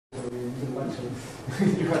so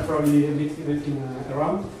you have probably met him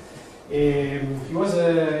around. He was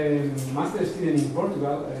a master's student in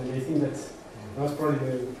Portugal, and I think that was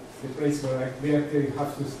probably the place where we actually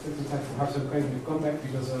have to have some kind of contact,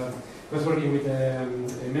 because I was working with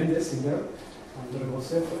Mendes in there,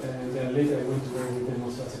 and later I went to work with them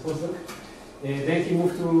also as a postdoc. Then he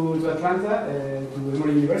moved to Atlanta, to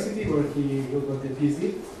Emory University, where he got a PhD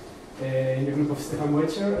in the group of Stefan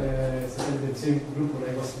Weicher, the same group where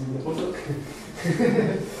I was in the postdoc.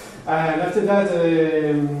 And after that,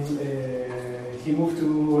 he moved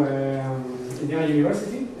to Indiana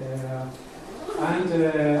University, and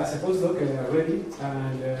as a postdoc already.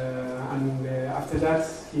 And after that,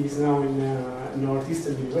 he is now in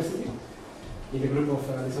Northeastern University, in the group of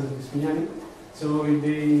Alessandro Spignani. So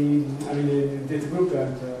this group,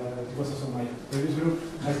 and it was also my previous group,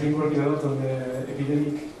 has been working a lot on the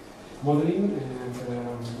epidemic modeling, and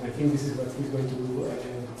I think this is what he's going to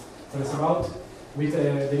tell us about, with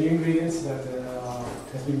the new ingredients that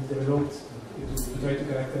has been developed to try to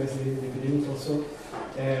characterize the epidemic also,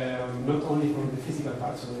 not only from the physical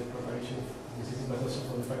parts of the propagation of diseases, but also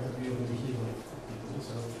from the fact of the behavior of people.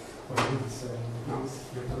 So what I think is now is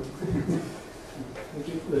your turn. Thank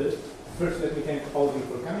you. First, let me thank all of you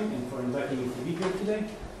for coming and for inviting me to be here today.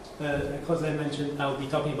 As I mentioned, I'll be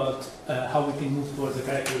talking about how we can move towards the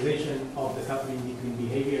characterization of the coupling between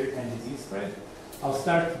behavior and disease spread. I'll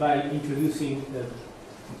start by introducing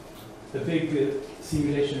the big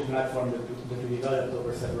simulation platform that we developed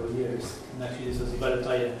over several years. And actually, this was developed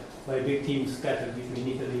by a big team scattered between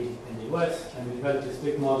Italy and the US, and we developed this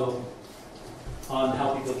big model on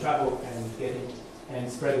how people travel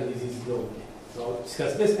and spread the disease globally. So I'll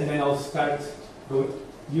discuss this, and then I'll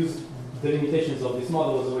use the limitations of this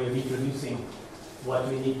model as a way of introducing what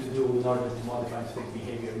we need to do in order to modify and take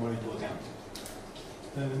behavior more into account.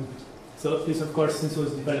 So this, of course, since it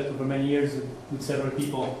was developed over many years with several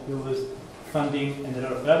people, there was funding and a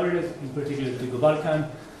lot of collaborators, in particular the Balkan,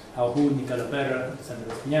 Hauhu, Nicola Perra,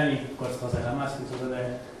 Sandro Spignani, of course, Jose Lamas is over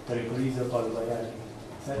there, Terry Corizo, Paulo Bayardi,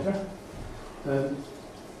 etc.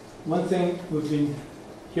 One thing we've been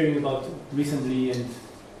hearing about recently and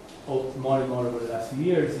more and more over the last few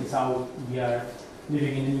years is how we are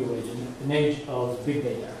living in a new age, an age of big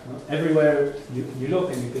data. Everywhere you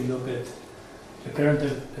look, and you can look at the current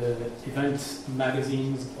events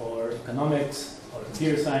magazines, or economics, or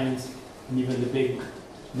computer science, and even the big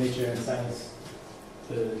nature and science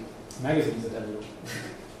magazines that have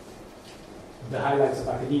the highlights of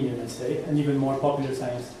academia, let's say, and even more popular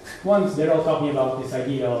science ones. They're all talking about this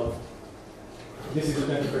idea of this is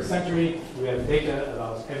the 21st century, we have data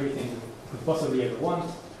about everything you could possibly ever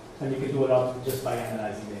want, and you can do a lot just by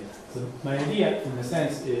analyzing data. So my idea, in a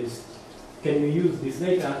sense, is can you use this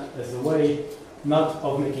data as a way not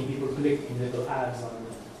of making people click in little ads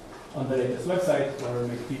on the latest website, or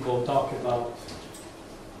make people talk about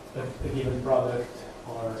a given product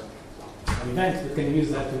or an event, but can you use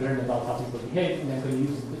that to learn about how people behave, and then can you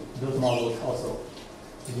use those models also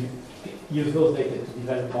to use those data to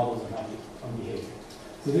develop models on behavior.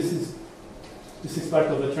 So this is part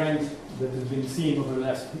of a trend that has been seen over the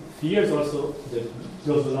last few years also, that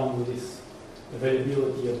goes along with this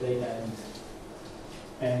availability of data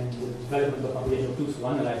and the development of computational tools to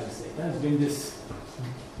analyze this data. There's been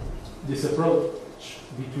this approach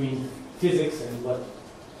between physics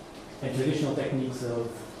and traditional techniques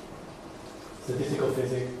of statistical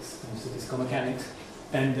physics and statistical mechanics,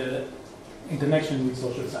 and in connection with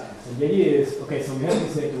social science. And the idea is, okay, so we have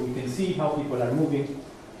this data, we can see how people are moving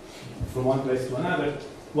from one place to another.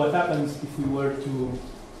 What happens if we were to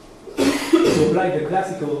apply the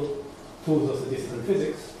classical tools of statistical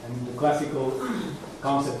physics and the classical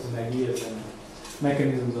concepts and ideas and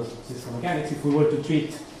mechanisms of statistical mechanics, if we were to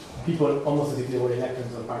treat people almost as if they were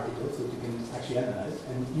electrons or particles, so we can actually analyze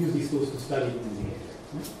and use these tools to study human behavior.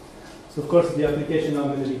 So of course, the application I'm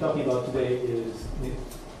going to be talking about today is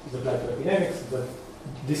applied to epidemics, but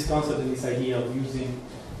this concept and this idea of using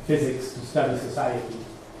physics to study society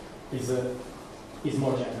is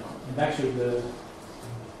more general. And actually,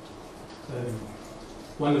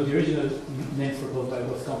 one of the original names proposed by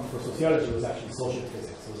Gonçalves for sociology was actually social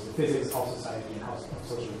physics. So it was the physics of society and how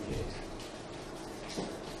social behavior.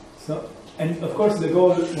 So, and of course, the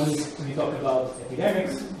goal when we talk about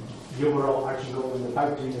epidemics, the overall arching goal in the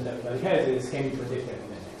pipe dream that everybody has is: can you predict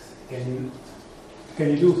epidemics? Can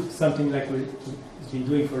you do something like we've been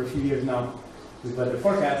doing for a few years now with weather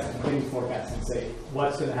forecasts, and can you forecast and say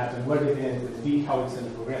what's going to happen, where the epidemic will be, how it's going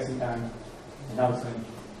to progress in time, and how it's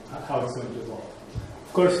going to evolve.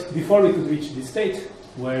 Of course, before we could reach this state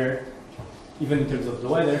where, even in terms of the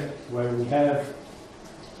weather, where we have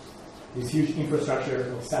this huge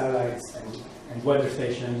infrastructure of satellites and weather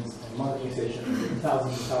stations and monitoring stations, and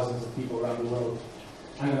thousands of people around the world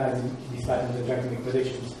analyzing these patterns and trying to make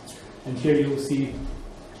predictions. And here you will see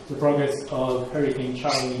the progress of Hurricane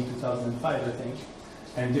Charlie in 2005, I think,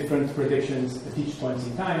 and different predictions at each point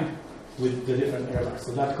in time with the different airlines.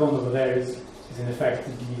 So that cone over there is in effect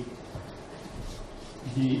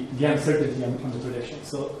the uncertainty on the prediction.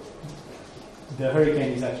 So the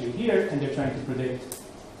hurricane is actually here, and they're trying to predict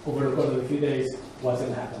over the course of a few days what's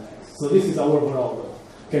going to happen next. So this is our overall goal.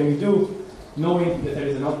 Can we do, knowing that there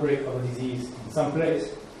is an outbreak of a disease in some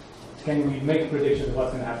place, can we make predictions of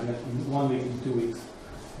what's going to happen in 1 week, in 2 weeks,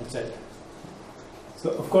 etc. So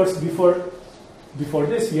of course, before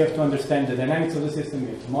this, we have to understand the dynamics of the system,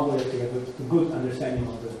 we have to model it, we have a good understanding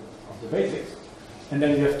of the basics, and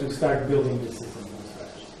then we have to start building the system from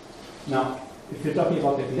scratch. Now, if you're talking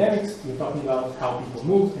about epidemics, you're talking about how people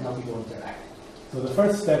move and how people interact. So the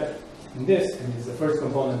first step in this, and this is the first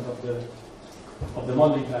component of the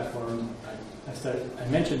modeling platform I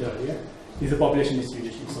mentioned earlier, is the population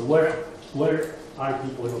distribution. So where are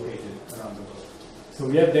people located around the world? So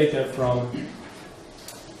we have data from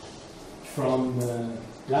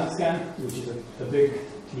Landscan, which is a big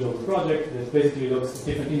global project that basically looks at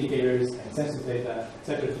different indicators and census data,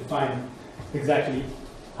 etc., to find exactly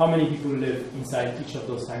how many people live inside each of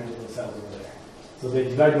those tiny little cells over there. So they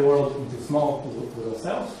divide the world into small little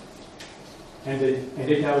cells, and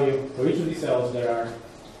they tell you for each of these cells there are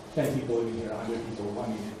 10 people living here, 100 people, 1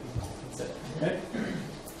 million people, etc. Okay?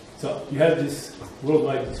 So you have this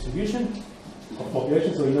worldwide distribution of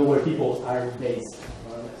population, so you know where people are based,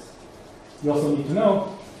 more or less. You also need to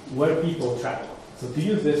know where people travel. So to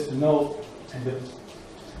use this to know, and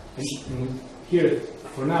here,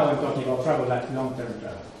 for now, I'm talking about travel like long-term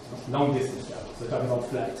travel, long-distance travel, so talking about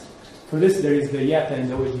flights. For this, there is the IATA and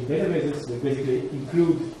the OECD databases that basically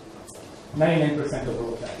include 99% of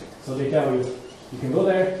world traffic. So they tell you, you can go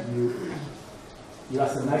there, you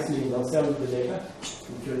ask them nicely, and they'll sell you the data,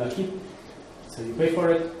 if you're lucky. So you pay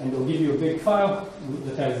for it, and they'll give you a big file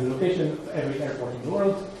that has the location of every airport in the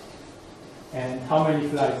world, and how many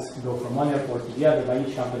flights go from one airport to the other by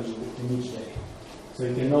each company in each day. So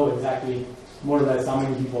you can know exactly, more or less, how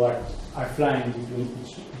many people are flying between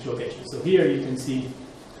each location. So here you can see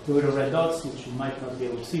the little red dots, which you might not be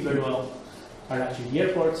able to see very well, are actually the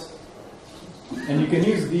airports. And you can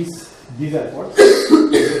use these airports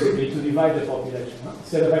basically to divide the population. No?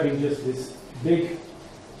 Instead of having just this big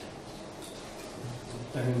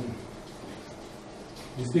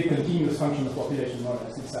continuous function of population, more or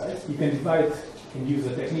less, in size, you can divide and use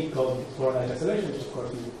a technique called coordinate isolation, which of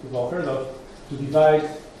course you've all heard of, to divide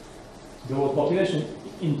the world population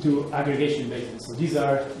into aggregation basins. So these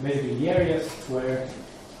are basically the areas where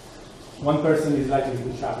one person is likely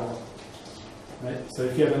to travel. Right? So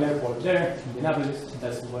if you have an airport there, in Indianapolis,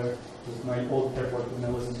 that's where was my old airport when I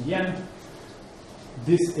was in DM.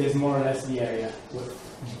 This is more or less the area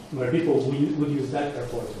where people would use that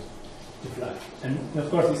airport to fly. And of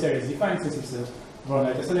course, this area is defined since it's a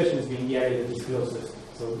coordinate isolation as being the area that is closest.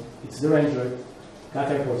 So it's the range where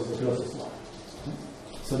that airport is the closest one.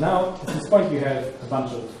 So now, at this point, you have a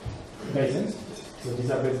bunch of basins. So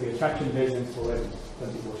these are basically attraction basins for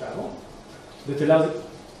when people travel. That allows,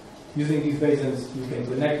 using these basins, you can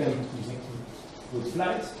connect them with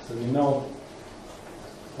flights. So you know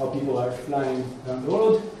how people are flying around the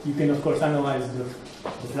world. You can, of course, analyze the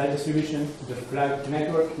flight distribution, the flight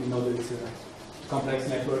network. We know that it's a complex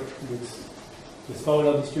network. It's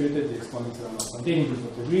parallel distributed. The exponents are not continuous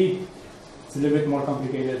of degree. It's a little bit more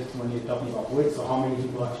complicated when you're talking about width, so how many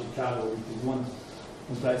people actually travel between one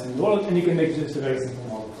place in the world, and you can make just a very simple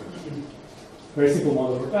model for it. Very simple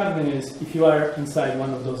model for traveling is if you are inside one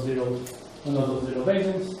of those little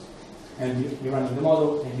basins, and you're running the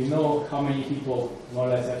model, and you know how many people more or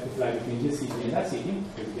less have to fly between this city and that city,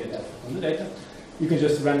 because you get that from the data, you can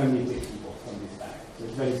just randomly pick people from this bag.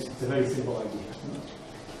 So it's a very simple idea.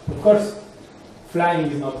 Of course,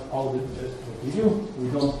 flying is not all that we do. We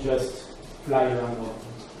don't just fly around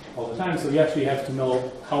all the time, so you actually have to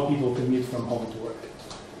know how people commute from home to work.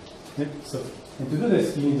 And to do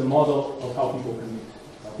this, you need a model of how people commute.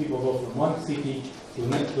 How people go from one city to a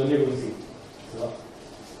neighboring city.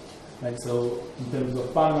 So in terms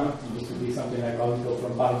of Palma, it could be something like how you go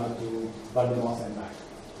from Palma to Valdemos and back.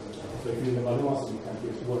 So if you live in Valdemos, you can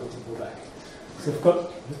get to work and go back.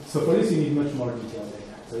 So for this, you need much more detailed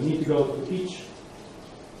data. So you need to go to each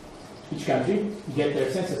country, get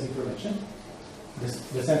their census information.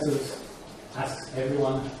 The census asks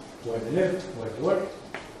everyone where they live, where they work.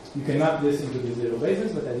 You can map this into these little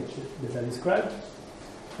basins that I described,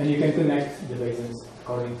 and you can connect the basins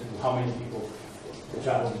according to how many people the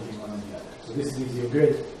travel between one and the other. So this gives you a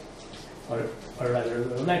grid, or rather a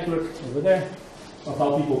little network over there, of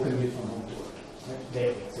how people commute from home to work. Right?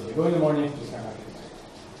 Daily. So they go in the morning, they come back at night.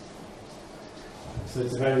 So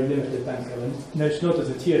it's a very limited time scale. And notice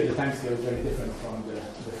that here the time scale is very different from the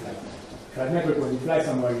flight network. Flight network, when you fly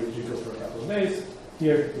somewhere, you usually go for a couple of days.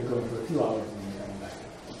 Here, you're going for a few hours and then you're coming back.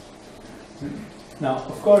 Now,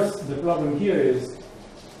 of course, the problem here is,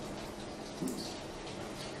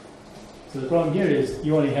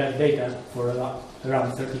 you only have data for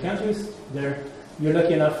around 30 countries. You're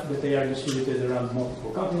lucky enough that they are distributed around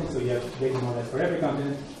multiple continents, so you have data more or less for every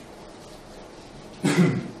continent.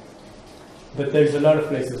 But there's a lot of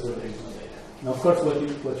places where there is no data. Now, of course, what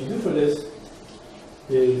you do for this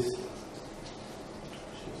is,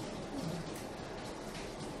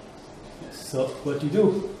 so what you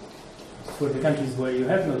do for the countries where you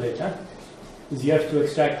have no data is you have to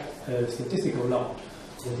extract a statistical law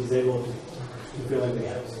that is able to fill in the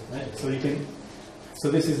gaps. Right? So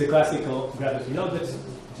this is the classical gravity law that's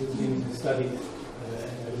been studied,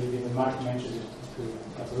 I believe even Mark mentioned it a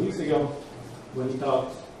couple of weeks ago when he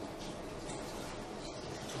talked.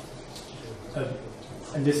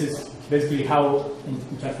 And this is basically how in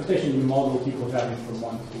transportation you model people traveling from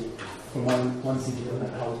one city to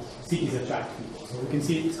another, how cities attract people. So we can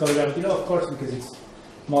see it's called gravity law, of course, because it's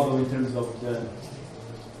modeled in terms of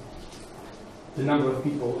the number of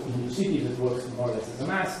people in each city that works more or less as a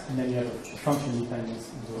mass, and then you have a function dependence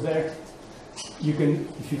that goes there. You can,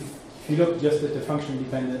 if you look just at the function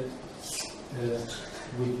dependent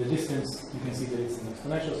with the distance, you can see that it's an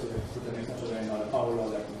exponential, so they put an exponential there, not a power law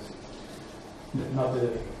like this. Not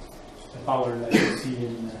the power like you see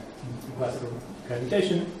in classical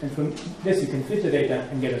gravitation. And from this you can fit the data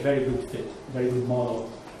and get a very good fit, very good model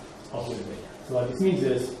of the data. So what this means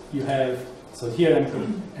is you have, so here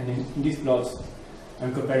and in these plots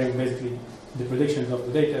I'm comparing basically the predictions of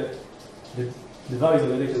the data, the values of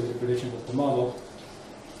the data with the predictions of the model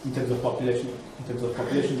in terms of population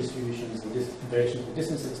distributions, and variations of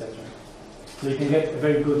distance, etc. So you can get a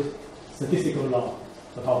very good statistical law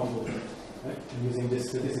of how people work. Right? And using this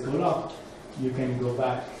statistical law, you can go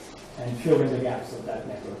back and fill in the gaps of that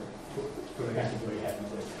network for the countries where you have no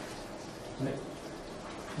data. Right?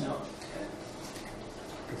 Now,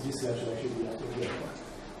 because this actually should be after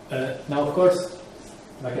the now, of course,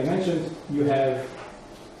 like I mentioned, you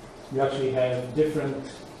actually have different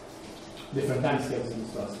time scales in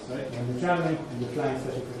this process, right? When you're traveling and you're flying,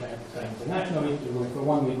 especially if you're flying internationally, you're going for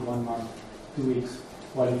 1 week, 1 month, 2 weeks.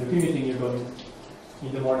 While if you're commuting, you're going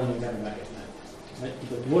in the morning and coming back at night. Right? You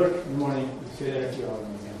go to work in the morning, you stay there a few hours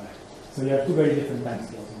and you come back. So you have two very different time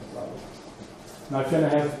scales in the problem. Now, if you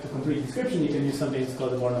want to have a complete description, you can use something that's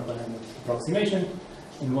called the Born-Oppenheimer approximation.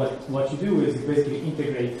 And what you do is you basically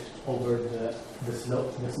integrate over the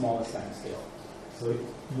smallest time scale. So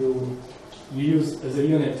you use as a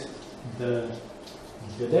unit the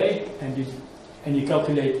day, and you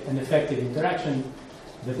calculate an effective interaction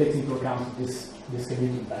that takes into account this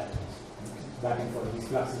commuting pattern, back and forth, these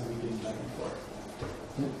classes between back and forth.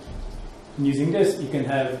 And using this, you can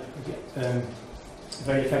have a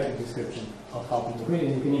very effective description of how people commute,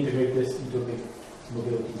 and you can integrate this into a big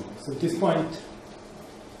mobility model. So at this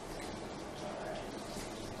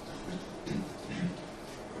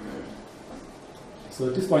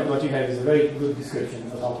point, what you have is a very good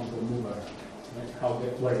description of how people move around, right?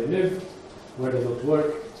 Where they live, where they go to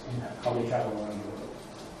work, and how they travel around the world.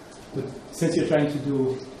 But since you're trying to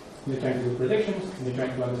do predictions, and you're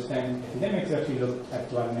trying to understand epidemics, you actually look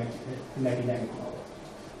at an epidemic model.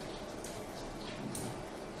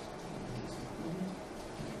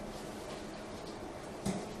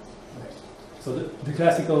 Okay. So the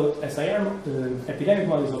classical SIR, the epidemic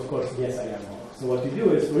model is of course the SIR model. So what you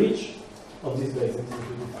do is for each of these basins that we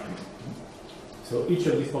define. So each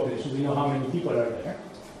of these populations, we know how many people are there,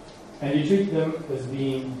 and you treat them as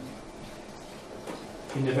being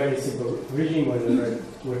in a very simple regime where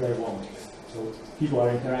they're well mixed. So people are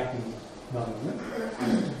interacting non-human.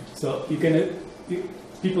 So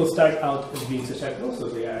people start out as being susceptible, so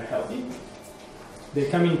they are healthy. They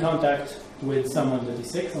come in contact with someone that is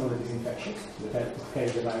sick, someone that is infectious, that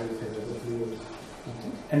carries the virus because of the flu,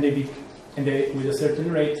 and with a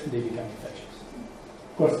certain rate, they become infectious.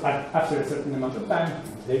 Of course, after a certain amount of time,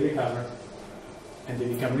 they recover, and they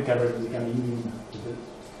become immune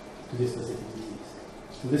to this specific disease.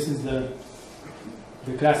 So this is the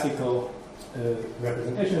classical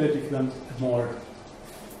representation of it. If you want more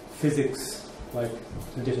physics, like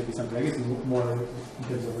it should be something like this, more in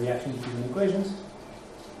terms of reaction between equations.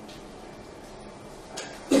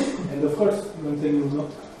 And of course, one thing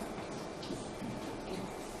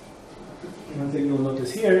one thing you'll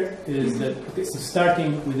notice here is that, okay, so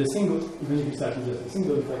starting with a single, even if you start with just a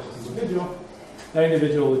single infectious individual, that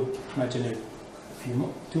individual might generate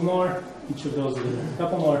two more, each of those with a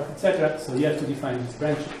couple more, etc. So you have to define this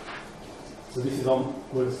branching. So this is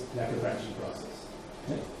almost like a branching process.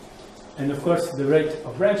 Okay? And of course, the rate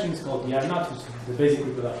of branching is called the R0, which is the basic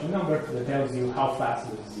reproduction number that tells you how fast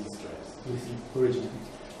the disease spreads originally.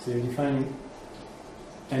 So you're defining,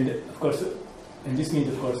 and of course, and this means,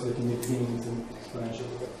 of course, that in the beginning it's an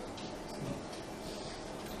exponential rate.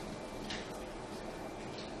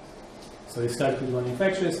 So you start with one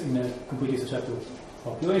infectious in a completely susceptible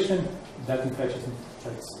population. That infectious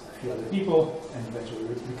infects a few other people, and eventually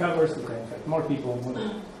recovers. You can infect more people,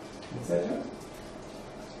 etc.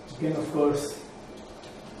 You can, of course,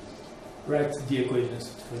 write the equations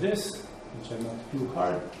for this, which are not too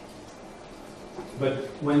hard. But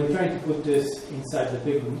when you're trying to put this inside the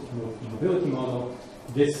big mobility model,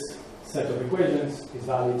 this set of equations is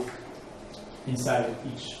valid inside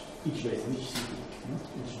each basin, each city,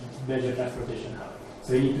 each major transportation hub.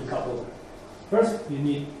 So you need to couple them. First, you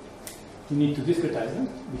need to discretize them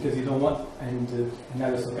because you don't want, and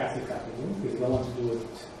another stochastic packaging, because you don't want to do it.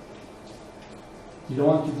 You don't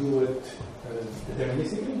want to do it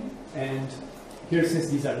deterministically. And here, since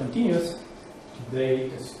these are continuous, they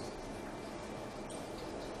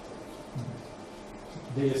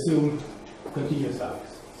assume continuous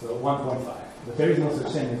values. So 1.5. But there is no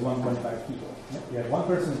such thing as 1.5 people. You have one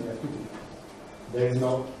person, you have two people. There is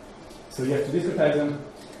no. So you have to discretize them,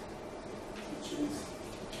 which is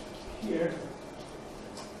here.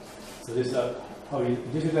 So this is how you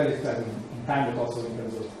discretize it in time, but also in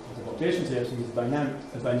terms of the population. So you have to use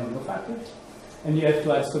a binomial factor. And you have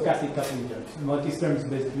to add stochastic coupling terms. And what these terms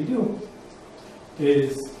basically do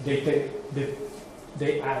is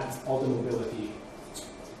they add all the mobility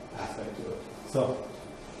aspect to it. So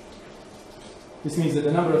this means that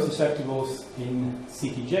the number of susceptibles in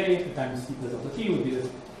CTJ times t plus delta t would be the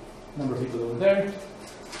number of people over there,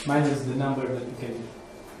 minus the number that became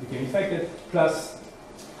infected, plus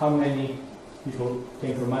how many people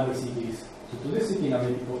came from other cities to this city, and how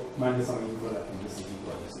many people minus how many people left from this city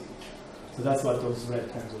to other cities. So that's what those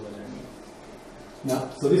red terms over there mean. Now,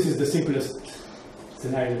 so this is the simplest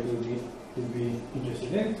scenario that you'll be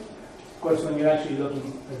interested in. Of course, when you're actually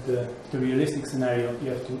looking at the realistic scenario, you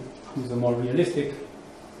have to use a more realistic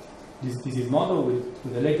disease model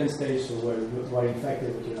with a latent stage, so where you are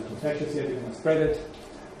infected but you're not infectious yet, you're going to spread it.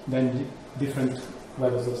 Then different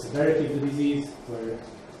levels of severity of the disease, where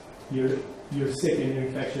you're sick and you're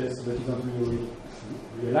infectious, but you don't really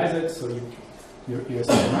realize it, so you're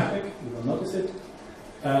asymptomatic, you don't notice it.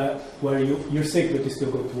 Where you're sick but you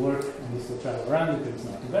still go to work and you still travel around because it's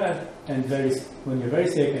not too bad, and when you're very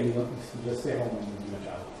sick and you just stay home and you don't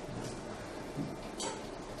travel.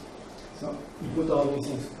 So you put all these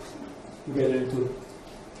things together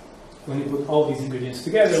when you put all these ingredients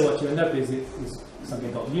together, what you end up is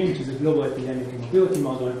something called GLEaM, which is a Global Epidemic and Mobility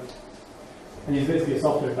model, and it's basically a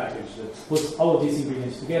software package that puts all of these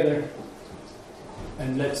ingredients together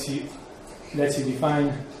and lets you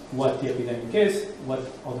define what the epidemic is, what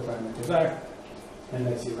all the parameters are, and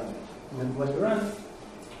lets you run it. When you run,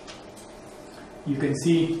 you can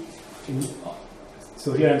see,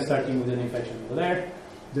 so here I'm starting with an infection over there.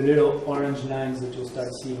 The little orange lines that you'll start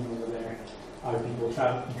seeing over there are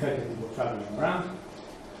infected people traveling around.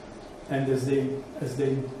 And as they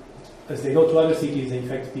go to other cities, they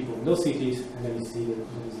infect people in those cities, and then you see the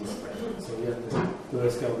disease spread. So you have the lower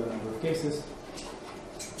scale of the number of cases.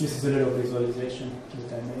 This is a little visualization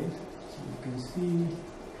that I made. So you can see.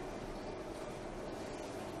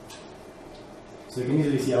 So you can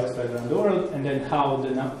easily see how it's spread around the world, and then how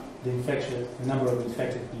the number of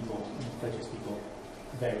infectious people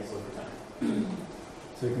varies over time.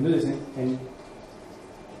 So you can do this, and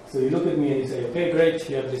so you look at me and you say, okay, great,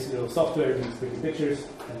 you have this little software, these pretty pictures,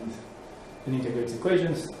 and it integrates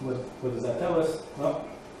equations. What does that tell us? Well,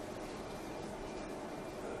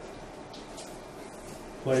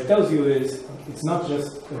 what it tells you is it's not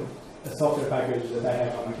just a software package that I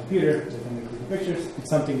have on my computer that can make pretty pictures. It's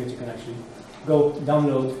something that you can actually go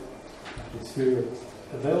download. It's freely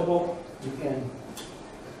available. You can.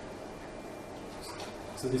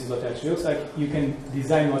 So this is what it actually looks like. You can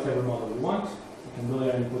design whatever model you want. You can go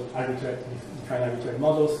there and define arbitrary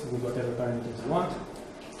models with whatever parameters you want.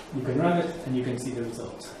 You can run it, and you can see the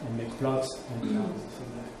results and make plots and analysis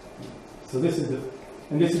from there. So this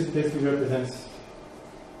basically represents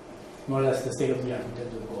more or less the state of the art in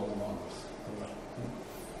terms of global models.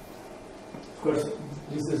 Of course,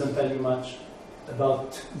 this doesn't tell you much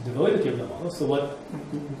about the validity of the model. So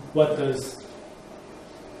what does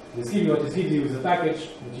This gives you what this gives you is a package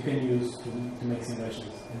that you can use to make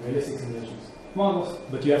simulations and realistic simulations models,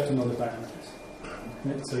 but you have to know the parameters.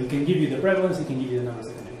 Right? So it can give you the prevalence, it can give you the number of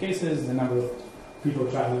secondary cases, the number of people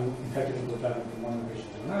traveling, infected people traveling from one location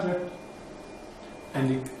to another,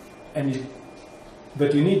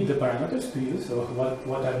 but you need the parameters to use. So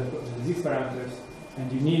what are the disease parameters,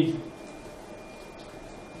 and you need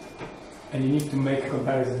to make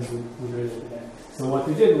comparisons with real epidemics. So what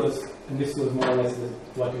we did was, and this was more or less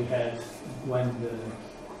what we had when the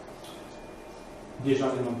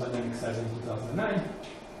Gonçalves pandemic started in 2009.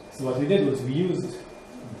 So what we did was we used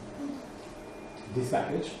this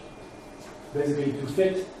package basically to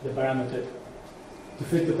fit the parameters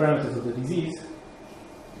of the disease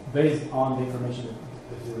based on the information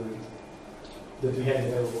that we had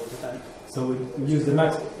available at the time. So we use the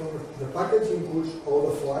max. The package includes all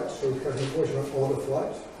the flights, so it has information on all the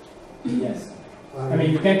flights? Yes. I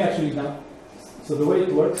mean, you can't actually down. So the way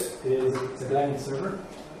it works is it's a client server.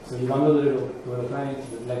 So you download a little client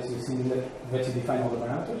that lets you define all the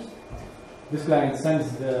parameters. This client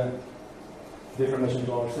sends the information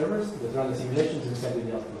to our servers that run the simulations and send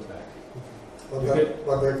the output back.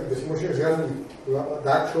 But the simulation is running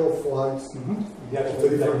the actual flights of the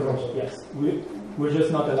different countries. Yes. We're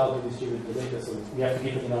just not allowed to distribute the data, so we have to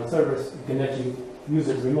keep it in our servers. We can let you use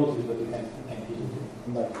it remotely, but we can't keep it.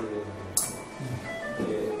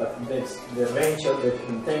 But that's the range of the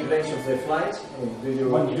contained range of the flights. Do you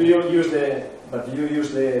use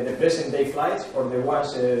the present day flights or the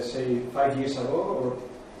ones say 5 years ago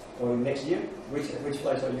or next year? Which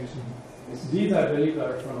flights are you using? These I believe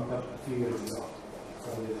are from a few years ago,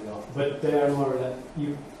 but they are more or less.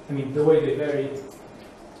 The way they vary is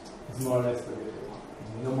more or less predictable.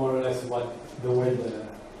 You know more or less what the way the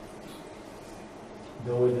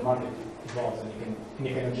market evolves, and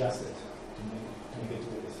you can adjust it to make it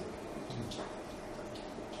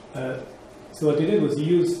realistic. So what we did was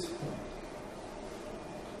used,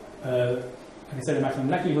 like I said, a maximum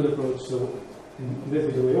likelihood approach. So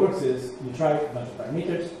basically the way it works is you try a bunch of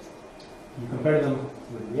parameters, you compare them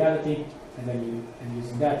with reality, and then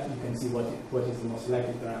using that you can see what is the most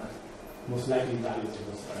likely parameter, most likely values of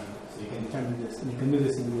those parameters. So you can determine this, and you can do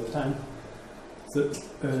this in real time. So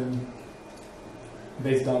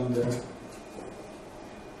based on the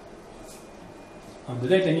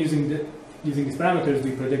data, and using these parameters,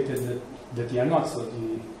 we predicted that the R0, so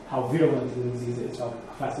how virulent the disease is, how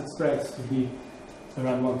fast it spreads, to be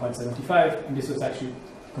around 1.75, and this was actually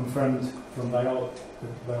confirmed from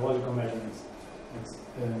biological measurements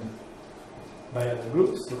by other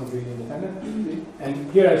groups, so completely independent. And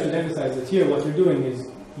here I should emphasize that here what you're doing is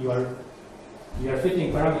you are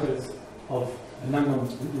fitting parameters of an unknown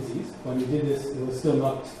disease. When we did this, it was still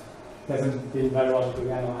hasn't been virologically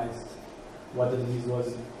analyzed. What the disease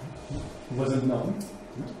wasn't known.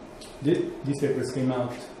 These papers came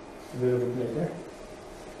out a little bit later.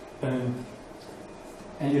 And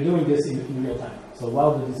you're doing this in real time. So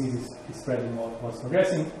while the disease is spreading or was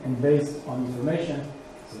progressing, and based on information,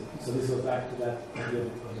 so this goes back to that idea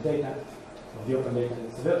of the data, of the open data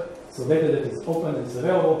that's available. So data that is open and is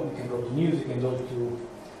available, you can go to news, you can go to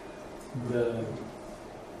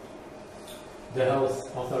the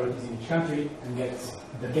health authorities in each country and get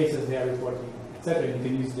the cases they are reporting, etc. And you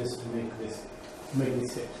can use this to make this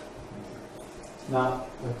fit. Now,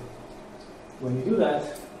 when you do that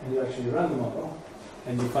and you actually run the model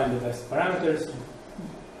and you find the best parameters,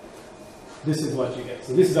 this is what you get.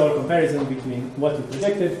 So this is our comparison between what we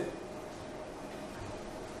predicted,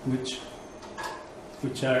 which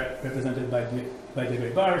are represented by the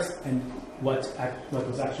gray bars, and what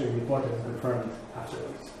was actually reported and confirmed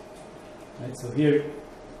afterwards. Right? So here,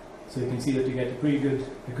 you can see that you get a pretty good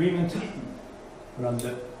agreement around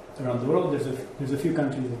the world. There's a few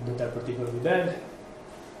countries that are particularly bad,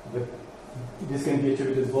 but this can be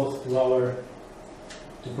attributed both to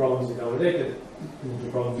problems with our data, to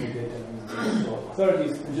problems with data and the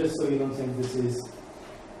authorities. And just so you don't think this is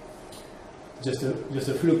just a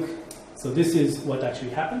fluke. So this is what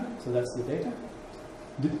actually happened. So that's the data.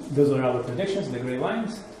 Those are our predictions, the gray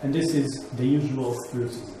lines, and this is the usual flu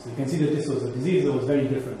season. So you can see that this was a disease that was very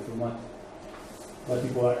different from what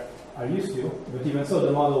people are used to, but even so,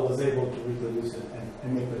 the model was able to reproduce it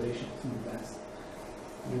and make predictions in advance.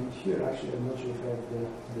 And here, actually, I'm not sure if I have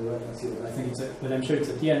the reference here, but I'm sure it's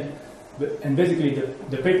at the end. And basically,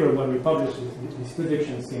 the paper when we published these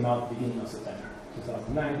predictions came out beginning of September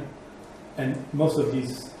 2009, and most of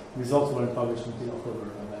these results weren't published until October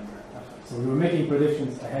or November. So we were making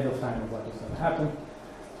predictions ahead of time of what was going to happen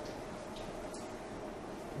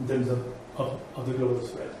in terms of the global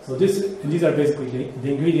spread. So these are basically the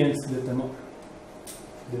ingredients that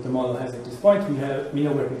that the model has at this point. We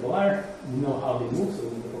know where people are, we know how they move, so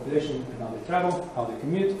the population and how they travel, how they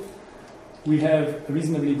commute. We have a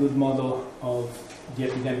reasonably good model of the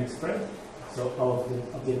epidemic spread, so of the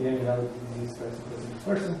epidemic how the disease spreads because of each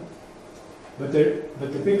person. But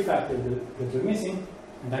the big factor that we're missing,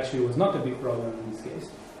 and actually was not a big problem in this case,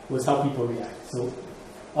 was how people react. So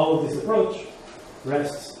all of this approach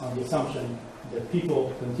rests on the assumption that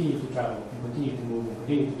people continue to travel, and continue to move, and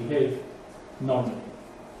continue to behave normally.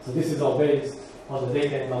 So this is all the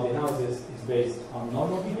data and all the analysis is based on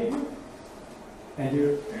normal behavior, and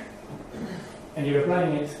you're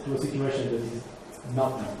applying it to a situation that is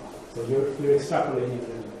not normal. So you're extrapolating it a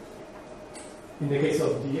little bit. In the case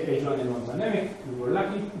of the H1N1 pandemic, we were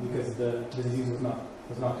lucky because the disease was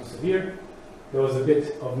not too severe. There was a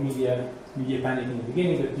bit of media panic in the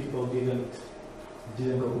beginning, but people didn't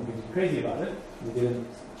go completely crazy about it. We didn't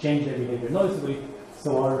change their behavior noticeably,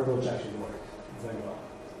 so our approach actually worked very well.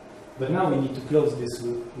 But now we need to close this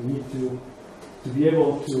loop. We need to be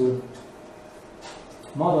able to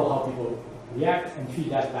model how people react and feed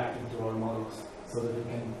that back into our models so that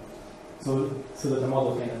the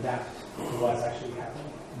model can adapt to what's actually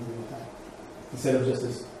happening in real time, instead of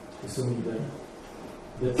just assuming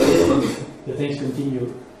that things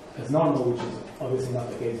continue as normal, which is obviously not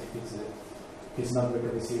the case if it's not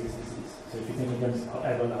really a serious disease. So if you think in terms of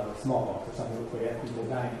Ebola or smallpox or something where you have people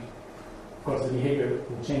dying, of course the behavior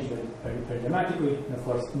will change very dramatically, and of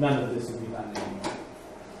course none of this will be valid anymore.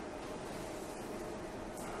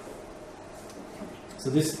 So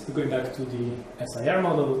this, going back to the SIR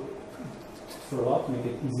model, for a while to make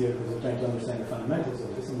it easier because we're trying to understand the fundamentals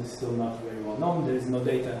of this, and it's still not very well known. There is no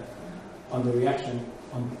data on the reaction,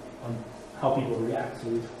 on how people react, so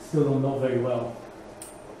we still don't know very well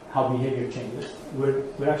how behavior changes. We're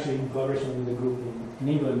actually in collaboration with a group in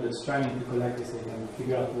England that's trying to collect this data and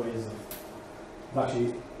figure out ways of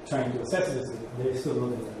actually trying to assess this. There is still no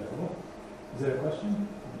data available. Is there a question?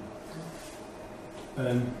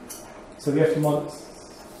 So we have to model.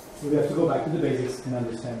 So we have to go back to the basics and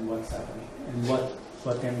understand what's happening and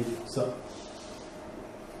what can we do. So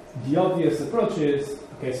the obvious approach is,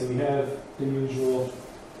 okay, so we have the usual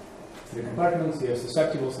three compartments. We have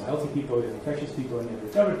susceptible, so healthy people, we have infectious people, and we have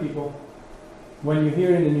recovered people. When you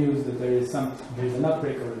hear in the news that there's an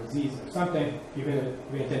outbreak or a disease or something, you're going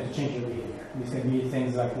to tend to change your behavior. These can be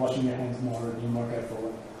things like washing your hands more, being more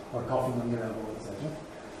careful, or coughing on your elbow, etc.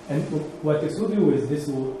 And what this will do is this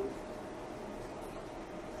will,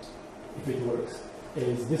 if it works,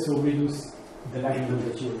 is this will reduce the likelihood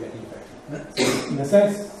that you will get infected. So in a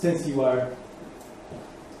sense, since you are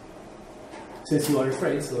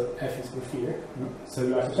afraid, so F is for fear, so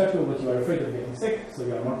you are susceptible, but you are afraid of getting sick, so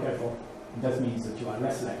you are more careful. That means that you are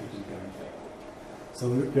less likely to become infected. So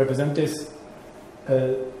we represent this.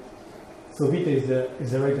 So beta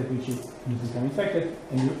is the rate at which you become infected,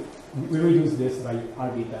 and we reduce this by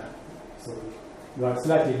R beta. So you are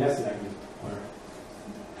slightly less likely, or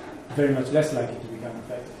very much less likely to become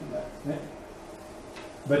infected from that. Yeah?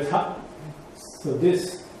 But so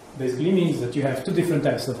this basically means that you have two different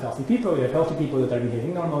types of healthy people. You have healthy people that are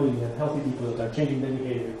behaving normally, you have healthy people that are changing their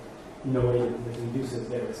behavior in a way that reduces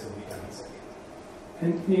their risk of becoming sick.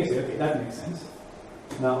 And you can say, okay, that makes sense.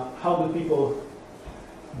 Now, how do people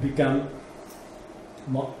become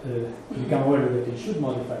aware that they should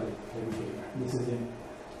modify their behavior? This is the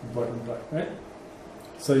important part, right?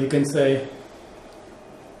 So you can say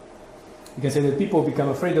that people become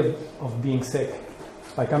afraid of being sick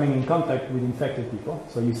by coming in contact with infected people.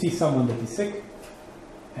 So you see someone that is sick,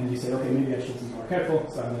 and you say, okay, maybe I should be more careful,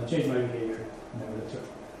 so I'm going to change my behavior, and I'm going to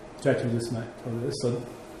try to reduce my risk.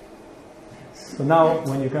 So now,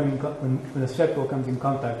 when a susceptible comes in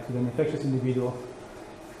contact with an infectious individual,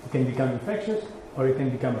 it can become infectious, or it can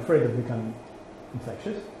become afraid of becoming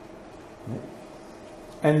infectious. Yeah.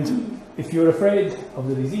 And if you're afraid of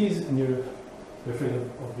the disease, and you're afraid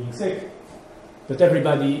of being sick, but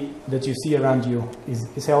everybody that you see around you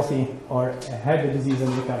is healthy or had the disease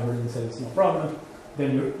and recovered and said it's no problem,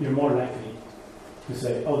 then you're more likely to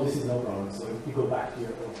say, oh, this is no problem, so you go back to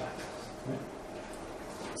your old practice. Right?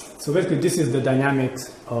 So basically, this is the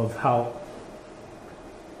dynamics of how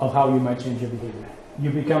you might change your behavior. You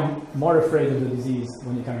become more afraid of the disease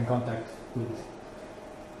when you come in contact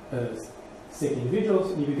with sick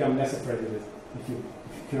individuals, and you become less afraid of it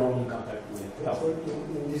if you're only in contact with health. So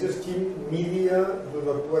in this scheme, media do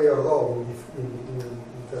not play a role in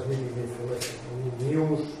transmitting information.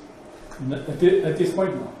 News. At this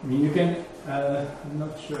point, no. I mean, you can. I'm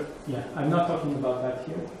not sure. Yeah, I'm not talking about that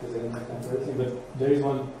here because I don't have time for everything. But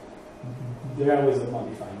there are ways of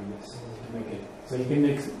modifying this to make it so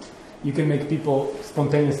you can make people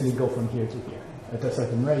spontaneously go from here to here. at a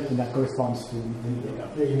certain rate, and that corresponds to the median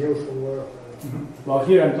coverage. The induced were. Well,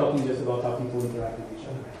 here I'm talking just about how people interact with each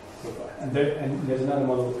other so far. And there's another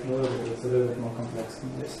model that's a little bit more complex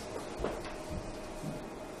than this.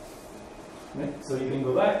 Right? So you can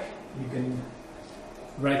go back, you can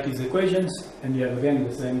write these equations, and you have again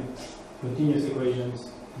the same continuous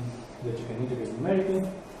equations that you can integrate numerically.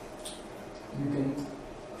 You can,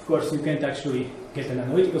 of course, you can't actually get an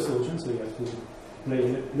analytical solution, so you have to play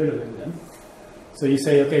a little bit with them. So you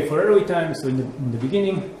say, okay, for early time, so in the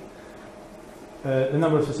beginning, the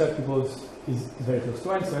number of susceptibles is very close to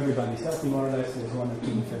 1, so everybody is healthy more or less. There's 1 or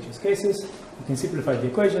 2 infectious cases. You can simplify the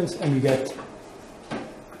equations, and you can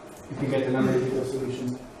get an analytical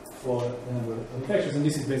solution for the number of infections, and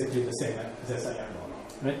this is basically the same as SIR normal,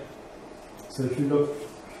 right? So if you look,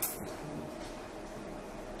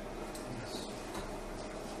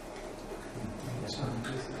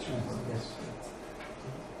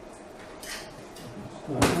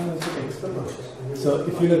 so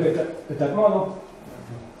if you look at that model,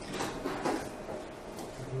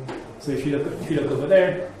 so if you look over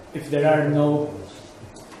there, if there are no,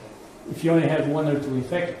 if you only have 1 or 2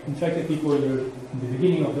 infected people in the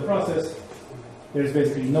beginning of the process, there's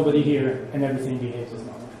basically nobody here, and everything behaves as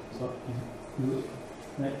normal. So,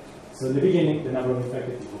 right? So in the beginning, the number of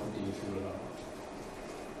infected people continues to go down.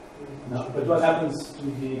 Now, but what happens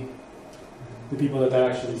with the people that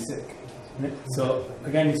are actually sick? Right? So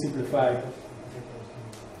again, you simplify.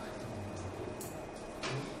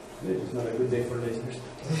 It's not a good day for lasers.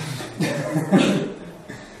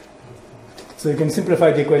 So you can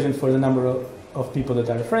simplify the equation for the number of people that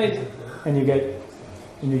are afraid, and you get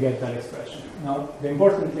that expression. Now, the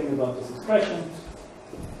important thing about this expression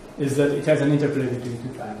is that it has an interplay between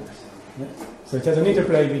 2 factors. Yeah? So it has an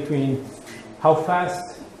interplay between how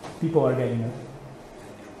fast people are getting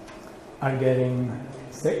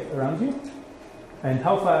sick around you, and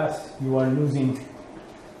how fast you are losing.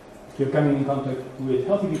 You're coming in contact with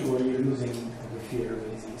healthy people, or you're losing the fear of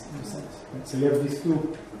disease in a sense. Right? So you have these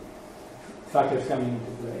 2 factors coming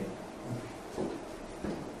into play.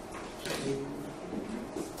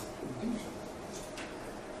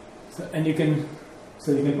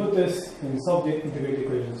 So you can put this and solve the integrated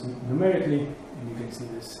equations numerically, and you can see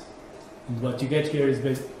this. And what you get here is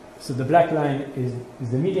so the black line is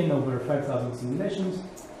the median over 5,000 simulations,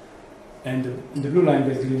 and the blue line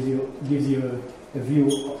basically gives you a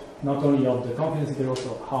view not only of the confidence, but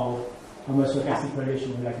also how much stochastic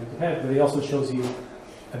variation you're likely to have, but it also shows you,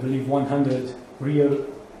 I believe, 100 real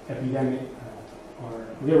epidemic or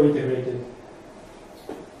real integrated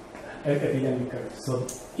epidemic curves. So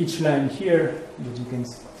each line here, which you can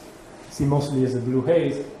see mostly as a blue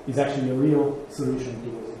haze, is actually a real solution to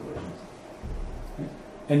those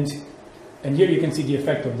equations. And here you can see the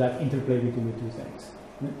effect of that interplay between the 2 things.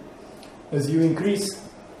 As you increase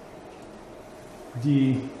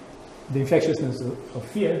the infectiousness of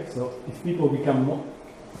fear, so if people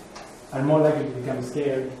are more likely to become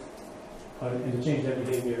scared and to change their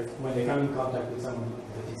behavior when they come in contact with someone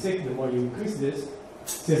that is sick, the more you increase this,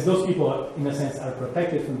 since those people, in a sense, are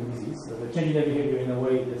protected from the disease, so they're changing their behavior in a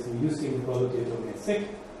way that's reducing the probability that they'll get sick,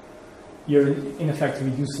 you're in effect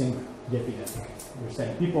reducing the epidemic. You're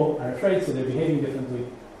saying people are afraid, so they're behaving differently,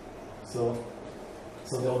 so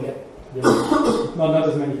they'll get, not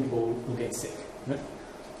as many people will get sick. Right?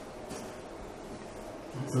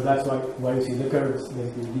 So that's why you see the curves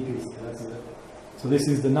basically decreasing. So this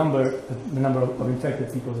is the number of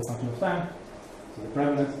infected people as a function of time, so the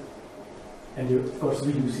prevalence, and you're of course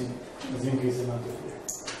reducing as you increase the amount of fear.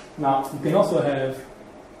 Now you can also have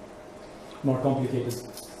more complicated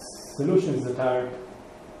solutions that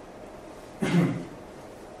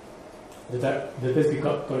basically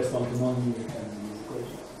correspond to non-linear terms in these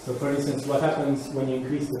equations. So for instance, what happens when you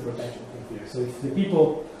increase the protection from fear? So if the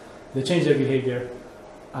people that change their behavior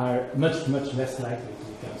are much less likely to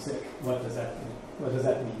become sick, what does that mean? What does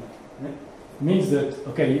that mean? Right? It means that,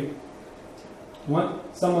 okay,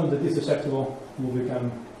 someone that is susceptible will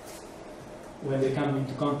become, when they come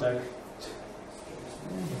into contact,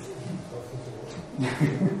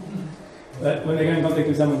 when they come in contact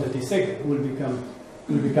with someone that is sick, will become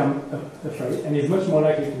afraid, and is much more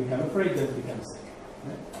likely to become afraid than to become sick.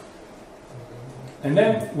 Right? And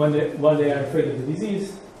then, while they are afraid of the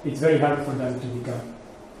disease, it's very hard for them to become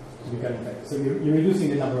infected. So you're reducing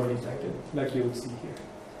the number of infected, like you would see here.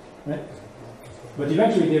 Right? But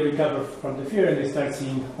eventually they recover from the fear and they start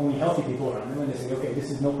seeing only healthy people around them, and they say, okay,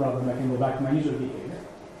 this is no problem, I can go back to my usual behavior.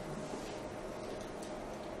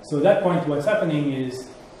 So at that point, what's happening is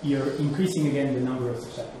you're increasing again the number of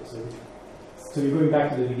susceptibles. So you're going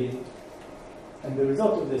back to the beginning. And the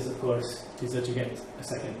result of this, of course, is that you get a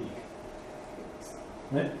second peak.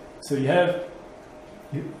 right? So you have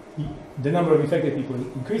the number of infected people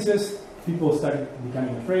increases, people start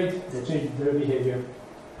becoming afraid, they change their behavior.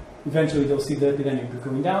 Eventually they'll see the epidemic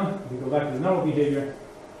going down, they go back to the normal behavior,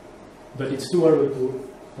 but it's too early to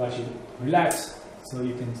actually relax, so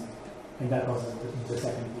you can, and that causes the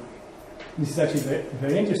second peak. This is actually very,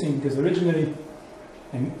 very interesting because originally,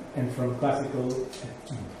 and from classical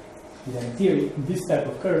epidemic theory, this type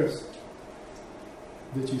of curves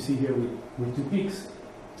that you see here with two peaks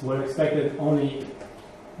were expected only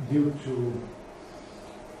due to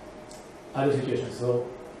adaptation, so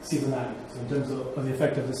seasonality. So in terms of the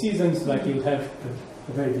effect of the seasons, like you would have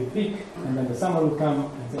a very big peak, and then the summer would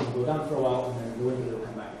come, and things would go down for a while, and then the winter will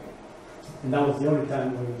come back. And that was the only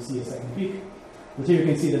time where you see a second peak. But here you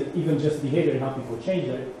can see that even just behavior and how people change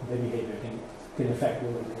their behavior can affect the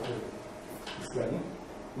way they're spreading.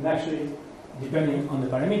 And actually, depending on the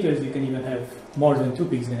parameters, you can even have more than two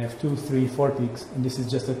peaks. You can have 2, 3, 4 peaks, and this is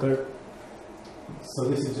just a curve. So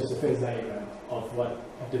this is just a phase diagram of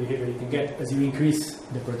the behavior you can get as you increase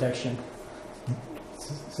the protection.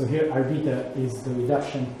 So here, R beta is the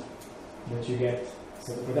reduction that you get.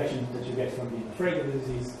 So the protection that you get from being afraid of the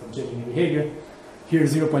disease, from changing your behavior. Here,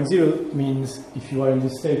 0.0 means if you are in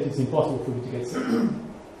this state, it's impossible for you to get sick.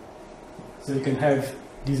 So you can have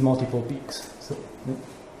these multiple peaks. So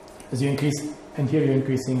as you increase, and here you're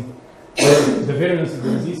increasing the virulence of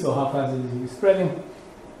the disease, so how fast the disease is spreading,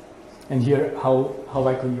 and here how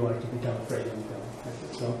likely you are to become afraid and become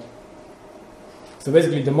infected. So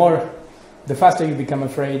basically, the faster you become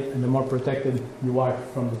afraid and the more protected you are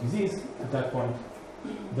from the disease, at that point,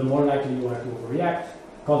 the more likely you are to overreact,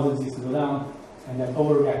 cause the disease to go down, and then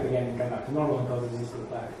overreact again and come back to normal and cause the disease to go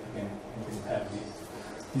back again. And you can have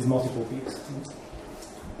these multiple peaks.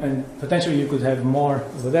 And potentially you could have more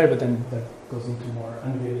over there, but then that goes into more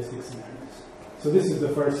unrealistic scenarios. So this is the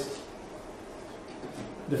first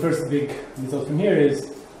big result from here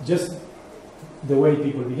is just the way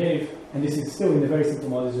people behave. And this is still in a very simple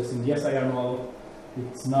model, just in the SIR model.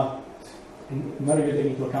 It's not even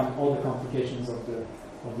taking into account all the complications of the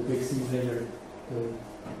big simulator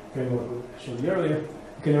framework I showed you earlier.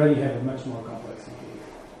 You can already have a much more complex behavior.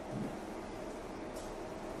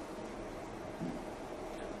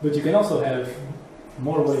 But you can also have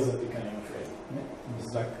more ways of becoming afraid. Yeah? This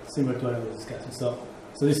is like similar to what I was discussing. So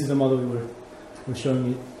this is the model we're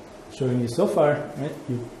showing you so far. Right?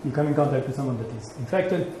 You come in contact with someone that is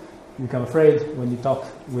infected. You become afraid. When you talk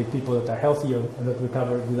with people that are healthy or that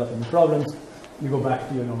recover without any problems, you go back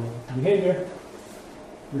to your normal behavior.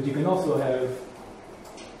 But you can also have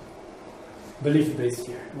belief-based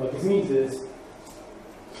fear. What this means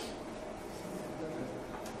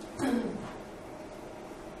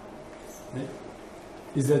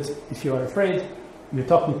is that if you are afraid, you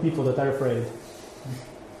talk with people that are afraid,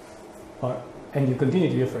 and you continue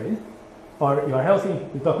to be afraid, or you are healthy,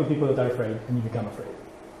 you talk with people that are afraid, and you become afraid.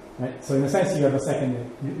 Right? So in a sense, you have a second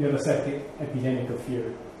epidemic of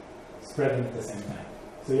fear spreading at the same time.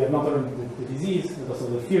 So you have not only the disease, but also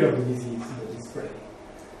the fear of the disease that is spreading.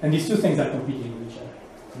 And these two things are competing with each other.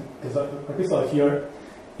 Because like we saw, if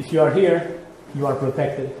you are here, you are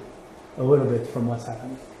protected a little bit from what's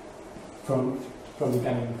happening, from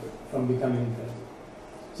becoming infected.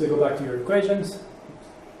 So you go back to your equations.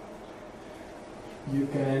 You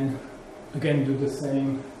can again do the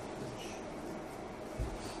same.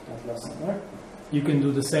 I've lost somewhere. You can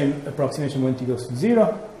do the same approximation when t goes to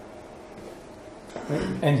 0. Right?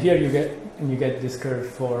 And here you get this curve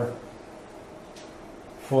for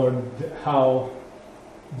how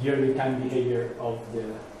the early time behavior of the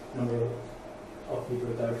number of people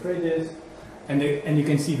that are afraid is, and you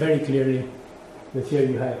can see very clearly that here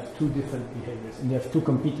you have two different behaviors, and you have two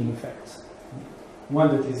competing effects. One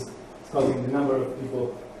that is causing the number of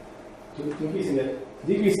people to increase and that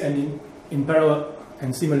decrease, and in parallel,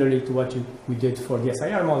 and similarly to what we did for the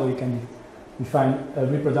SIR model, we find a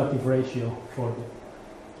reproductive ratio for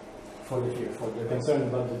the fear, for the concern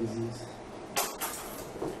about the disease.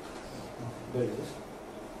 There it is.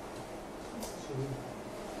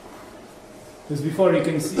 Because before you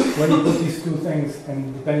can see, when you put these two things,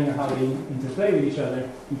 and depending on how they interplay with each other,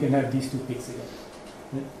 you can have these two peaks again.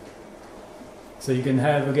 Yeah? So you can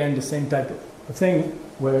have, again, the same type of thing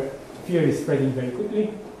where fear is spreading very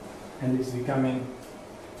quickly, and it's becoming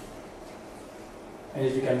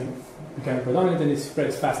predominant, and it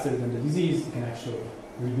spreads faster than the disease. You can actually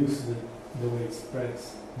reduce the way it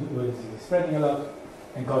spreads, the way the disease is spreading a lot,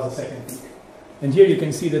 and cause a second peak. And here you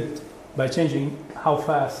can see that by changing how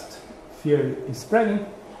fast fear is spreading,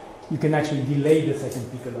 you can actually delay the second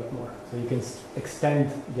peak a lot more. So you can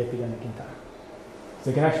extend the epidemic in time. So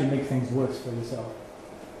you can actually make things worse for yourself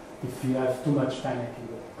if you have too much panic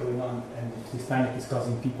going on, and if this panic is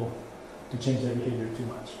causing people to change their behavior too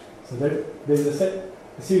much. So there's a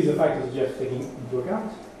series of factors you have to take into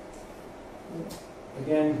account.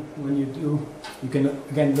 Again, when you do, you can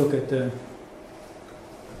again look at the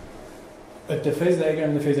phase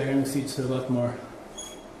diagram. The phase diagram, you see it's a lot more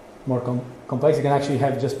complex. You can actually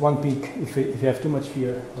have just one peak if you have too much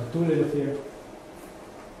fear or too little fear.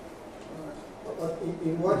 But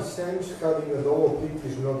in what sense having a double peak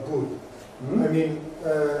is not good? I mean,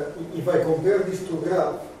 if I compare these two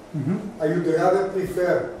graphs, I would rather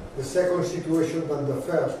prefer the second situation than the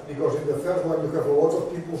first, because in the first one you have a lot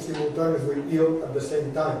of people simultaneously ill at the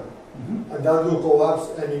same time, and that will collapse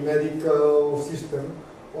any medical system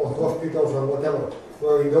or hospitals or whatever.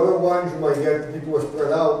 Well, in the other ones you might get people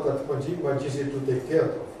spread out, that's much easier to take care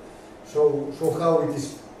of. So how it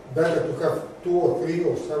is better to have 2 or 3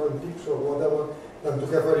 or 7 peaks or whatever than to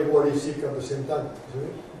have everybody sick at the same time, isn't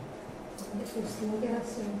it?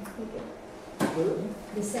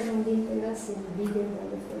 The second integration is bigger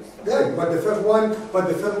than the first one. Yeah, but the first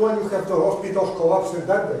one you have the hospitals collapsing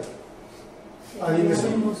that way. And in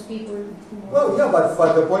the most people. Well, yeah,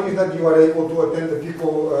 but the point is that you are able to attend the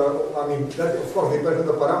people. I mean, that of course depends on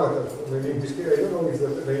the parameters. I mean, in this case, I don't know if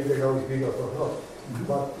the integral is bigger or not.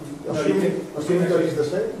 But assuming that it's the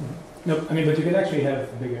same. No, I mean, but you can actually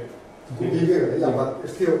have bigger. Bigger, yeah, but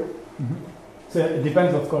still. So it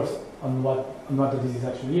depends, of course, on what the disease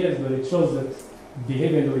actually is, but it shows that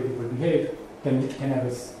behavior and the way people behave can have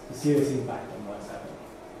a serious impact on what's happening.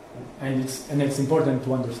 And it's important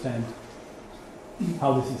to understand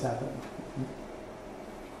how this is happening.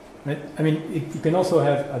 Right? I mean, you can also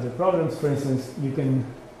have other problems. For instance, you can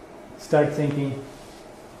start thinking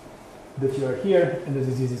that you are here and the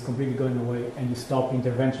disease is completely going away, and you stop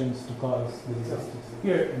interventions to cause the disease to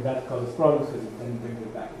disappear, and that causes problems because you then bring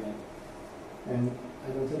it back again. And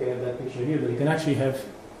I don't think I have that picture here, but you can actually have,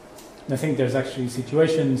 I think there's actually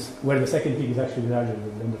situations where the second peak is actually larger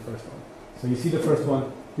than the first one. So you see the first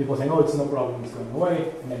one, people saying, oh, it's no problem, it's going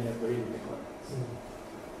away, and then you have very big one.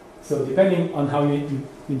 So depending on how you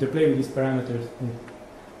interplay with these parameters,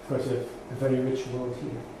 of course you have a very rich world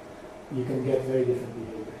here, you can get very different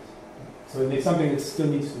behaviors. So it's something that still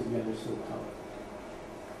needs to be understood how.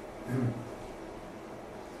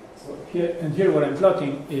 So here what I'm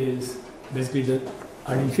plotting is basically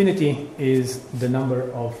our infinity is the number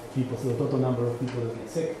of people, so the total number of people that get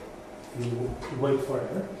sick, you wait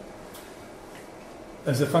forever,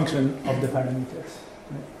 as a function of the parameters.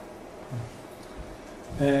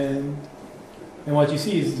 And what you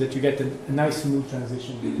see is that you get a nice smooth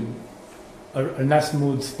transition between a nice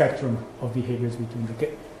smooth spectrum of behaviors between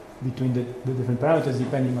the different parameters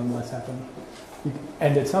depending on what's happening.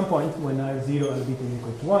 And at some point, when R0 and beta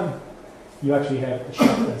equal to 1, you actually have a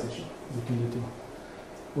sharp transition between the two.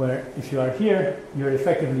 Where if you are here, you're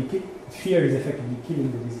effectively fear is effectively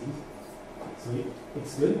killing the disease. So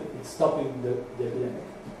it's good, it's stopping the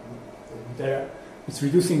epidemic. It's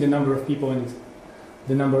reducing the number of people, and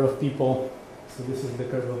the number of people, so this is the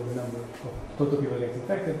curve of the number of total people that get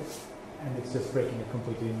infected, and it's just breaking it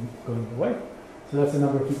completely and going away. So that's the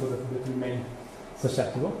number of people that remain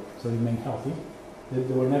susceptible, so remain healthy. They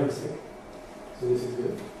were never sick. So this is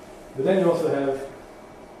good. But then you also have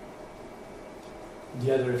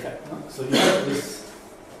the other effect. No? So you have this.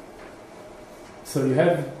 So you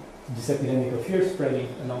have this epidemic of fear spreading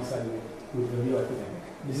alongside with the real epidemic.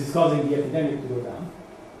 This is causing the epidemic to go down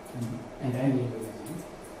and ending the disease.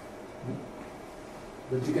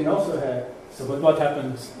 But you can also have. So, but what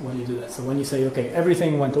happens when you do that? So when you say, okay,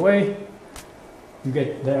 everything went away.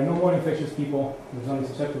 There are no more infectious people, there's only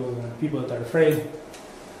susceptible, there are people that are afraid,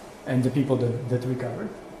 and the people that recovered,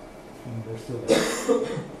 and they're still there.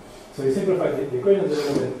 So you simplify the equation a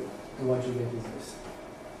little bit, and what you get is this.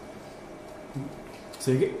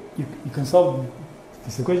 So you can solve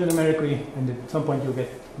this equation numerically, and at some point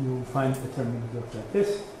you find a term that looks like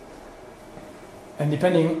this. And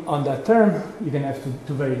depending on that term, you can have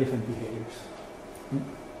two very different behaviors.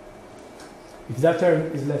 If that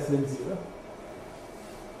term is less than 0,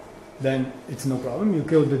 then it's no problem.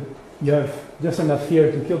 You have just enough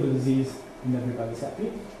fear to kill the disease, and everybody's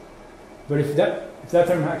happy. But if that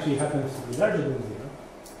term actually happens to be larger than 0,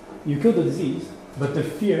 you kill the disease, but the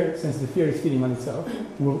fear, since the fear is feeding on itself,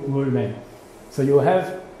 will remain. So you will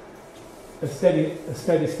have a steady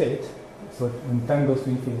state. So when time goes to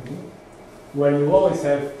infinity, where you always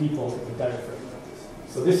have people that are afraid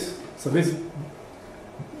of this. So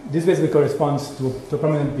this basically corresponds to a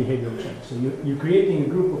permanent behavioral change. So you're creating a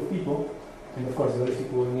group of people, and of course there are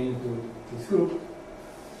people going into this group,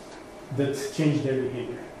 that change their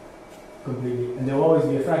behavior. completely, and there will always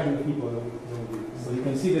be a fraction of people that will do this. So you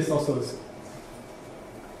can see this also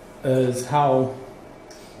as how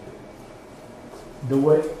the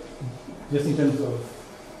way, just in terms of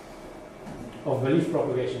belief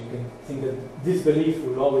propagation, you can think that this belief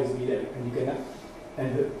will always be there, and you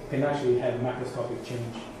can actually have macroscopic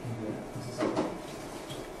change in the society.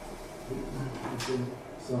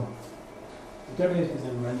 So, to terminate, because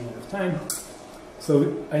I'm running out of time.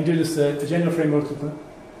 So I introduced a general framework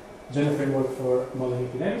for modeling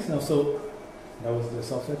epidemics, and also that was the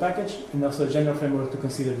software package, and also a general framework to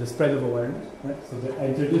consider the spread of awareness. Right? So I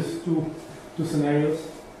introduced two scenarios.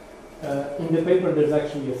 In the paper, there's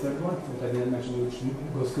actually a third one that I didn't mention, which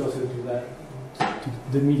goes closer to that, to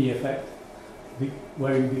the media effect,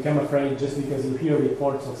 where you become afraid just because you hear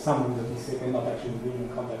reports of someone that is sick and not actually being in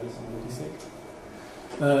contact with someone that is sick.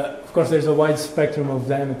 Of course, there's a wide spectrum of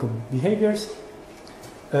dynamical behaviors.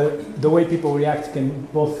 The way people react can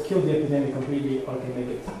both kill the epidemic completely or can make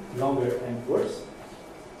it longer and worse.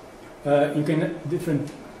 Different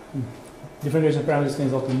range of parameters can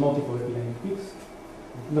result in multiple epidemic peaks.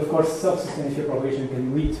 And of course, subsystem fear propagation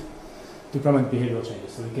can lead to permanent behavioral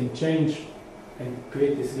changes. So we can change and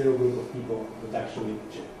create this little group of people that actually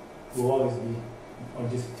will always be, or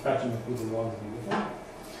this fraction of people will always be with them.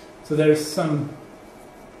 So there is some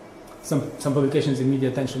publications in media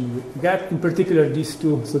attention gap, in particular these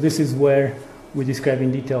two. So this is where we describe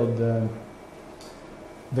in detail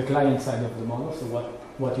the client side of the model. So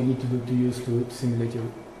what you need to do to use to simulate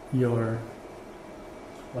your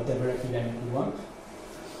whatever epidemic you want.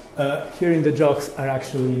 Here in the jocks are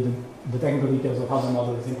actually the technical details of how the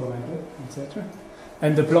model is implemented, etc.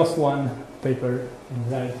 And the +1 paper in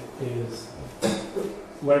red is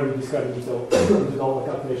where we describe in detail all the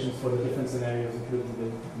calculations for the different scenarios,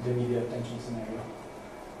 including the media attention scenario.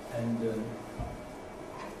 And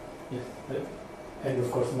and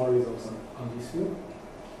of course more results on these two.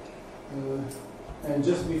 And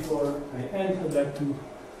just before I end, I'd like to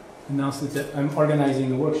announce that I'm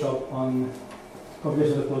organizing a workshop on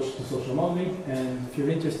computational approach to social modeling, and if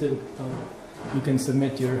you're interested, you can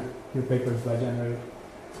submit your papers by January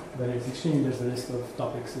 16. There's a list of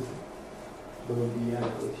topics that will be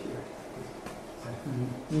adequate here.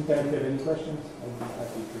 Meantime, if you have any questions, I'll be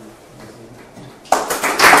happy to answer.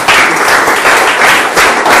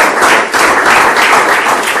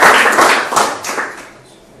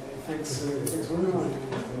 Thanks, Bruno,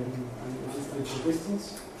 and questions.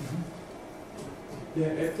 Yeah,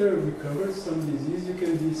 after recover some disease, you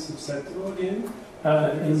can be susceptible again.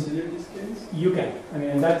 Consider this case. You can. I mean,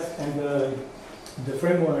 and the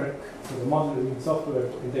framework for the modeling software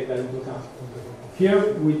can take that into account.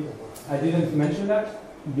 Here, I didn't mention that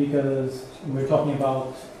because we're talking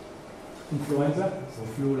about influenza, so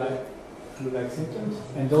flu-like symptoms,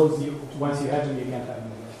 and those once you have them, you can't have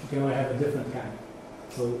them. You can only have a different kind.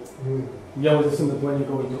 So we always assume that when you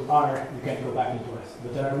go into R, you can't go back into S.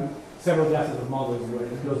 But there are several classes of models where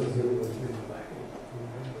it closes the loop and you go back.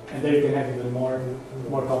 And there you can have even more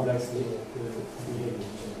complex behavior.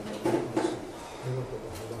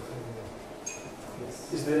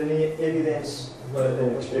 Yes. Is there any evidence,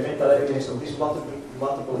 experimental evidence of this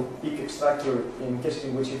multiple peak structure in cases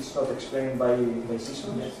in which it's not explained by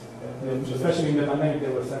seasons? Yes. Especially in the pandemic,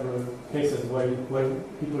 there were several cases where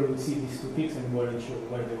people would see these two peaks and weren't sure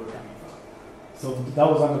where they were coming from. So that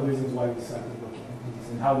was one of the reasons why we started looking at these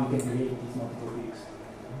and how we can create these multiple peaks,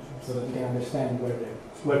 so that we can understand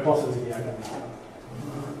where possibly they are coming from.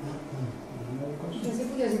 Just a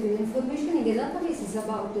curiosity, the information in the database is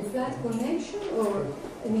about the flight connection, or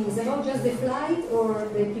I mean, is about just the flight or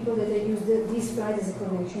the people that use this flight as a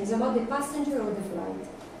connection? It's about the passenger or the flight?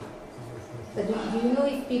 But do you know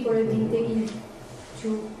if people have been taking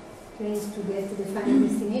two trains to get to the final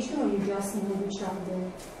destination, or you just know which are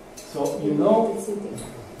the? So you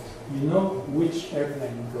know which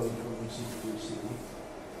airplane is going from which city to which city,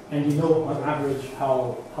 and you know on average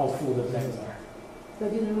how full the planes are.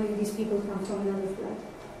 But you don't know if these people come from another flight.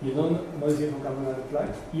 You don't know if people come from another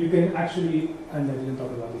flight. You can actually, and I didn't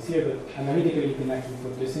talk about this here, but analytically you can actually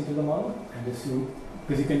put this into the model and assume,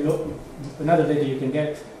 because you can look, another data you can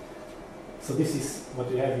get. So this is what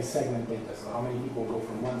we have is segment data. So how many people go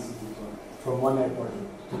from one city from one airport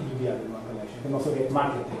to the other one connection. You can also get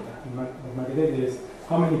market data. Market data is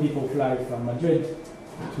how many people fly from Madrid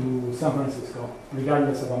to San Francisco,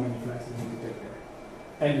 regardless of how many flights you need to take there.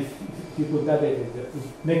 And if you put that data,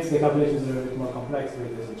 it makes the calculations a little bit more complex, but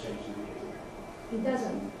it doesn't change the behavior. It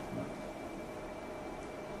doesn't? No.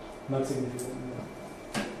 Not significantly, no.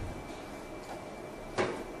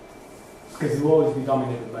 Because it will always be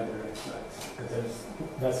dominated by the direct flights, because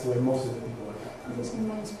that's where most of the people are. This is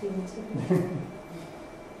my experience.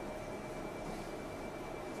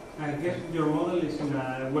 I guess your model is in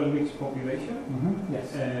a well-mixed population.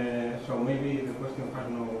 Yes. So maybe the question has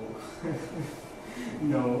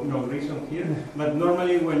no reason here. But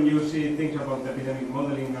normally when you see things about epidemic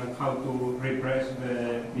modeling and how to repress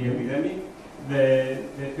the epidemic, they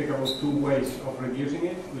speak about two ways of reducing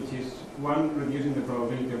it, which is one, reducing the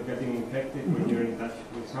probability of getting infected when you're in touch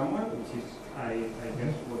with someone, which is, I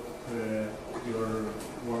guess, what your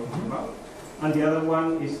work is about. And the other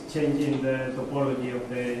one is changing the topology of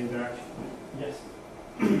the interaction. Yes.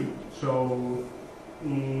 So,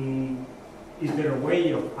 is there a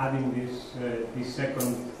way of adding this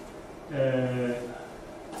second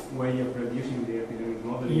way of reducing the epidemic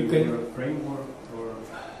model in your framework? Or?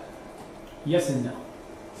 Yes and no.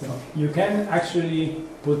 So you can actually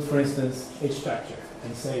put, for instance, age structure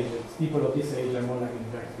and say that people of this age are more likely to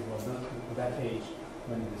interact with people of that age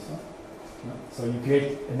than this one. No? So you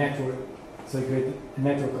create a network. So you create a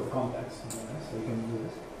network of contacts. So you can do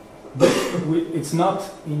this. But it's not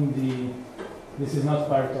in the. This is not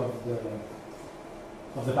part of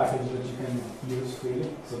the package that you can use freely.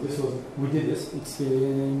 So this was, we did this. It's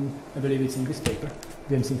in, I believe it's in this paper,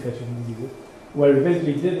 BMC Infection Diseases, where we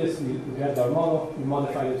basically did this. We grabbed our model, we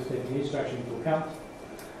modified it to take the age structure into account,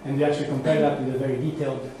 and we actually compared that with a very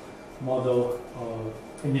detailed model,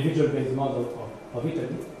 individual-based model of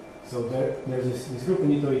Italy. So there's this group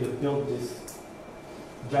in Italy that built this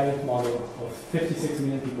giant model of 56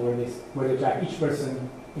 million people where they track each person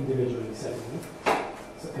individually, separately.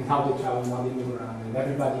 So, and how they travel, how they move around, and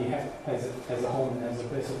everybody has a home and has a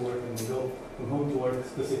place of work, and they go from home to work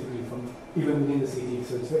specifically from even within the city.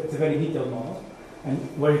 So it's a very detailed model, and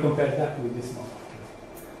where you compare that with this model,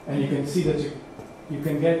 and you can see that you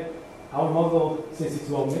can get our model, since it's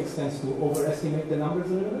well mixed, tends to overestimate the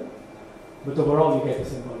numbers a little bit, but overall you get the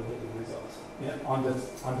same qualitative results. Yeah, on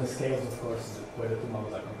the scales, of course, where the two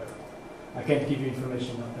models are comparable. I can't give you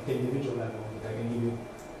information at the individual level, but I can give you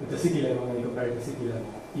at the city level, when you compare it to the city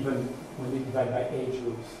level, even when you divide by age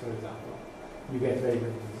groups, for example, you get very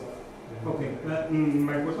good results. Okay,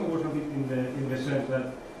 my question was a bit in the sense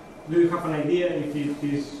that, do you have an idea if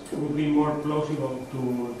this would be more plausible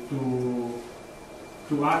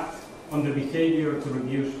to act on the behavior to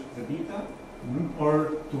reduce the beta,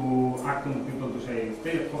 or to act on the people to say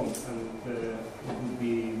stay at home and it would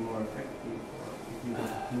be more effective?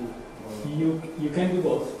 You can do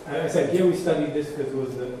both. As I said, here we studied this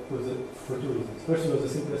because it was for two reasons. First, it was the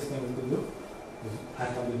simplest thing we could do, was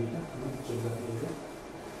act on the beta, which is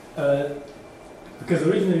exactly because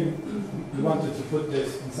originally we wanted to put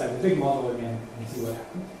this inside the big model again and see what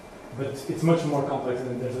happens. But it's much more complex,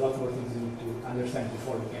 and there's a lot more things you need to understand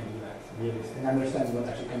before you can do that, really, and understand what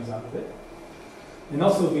actually comes out of it. And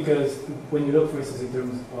also because when you look, for instance, in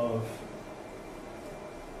terms of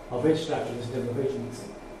age structures, in terms of age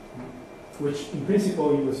mixing, which in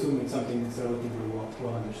principle you assume it's something that's relatively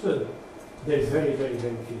well understood, there's very, very,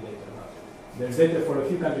 very few data about it. There's data for a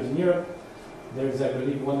few countries in Europe. There's, I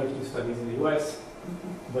believe, 1 or 2 studies in the US,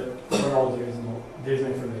 but overall there is no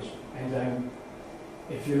information. And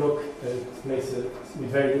if you look at places with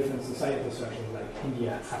very different societal structures like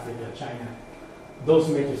India, Africa, China, those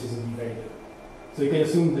matrices will be very different. So you can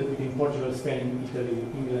assume that between Portugal, Spain, Italy,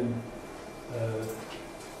 England,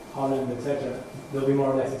 Holland, etc., they'll be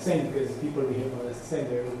more or less the same because people behave more or less the same.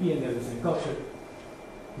 They're European, they have the same culture.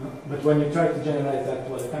 No? But when you try to generalize that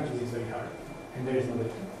to other countries, it's very hard, and there is no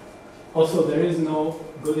data. Also, there is no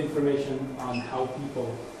good information on how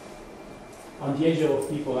people, on the age of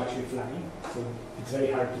people actually flying, so it's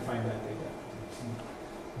very hard to find that data.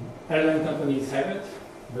 Airline companies have it,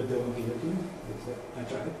 but they won't give it to you. I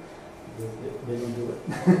tried it. They don't do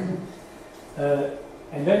it.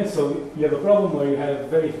 And then, so you have a problem where you have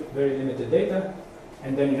very, very limited data,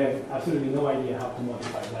 and then you have absolutely no idea how to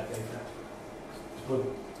modify that data to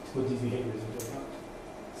put these behaviors into account.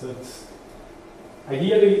 So it's,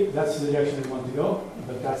 ideally, that's the direction we want to go,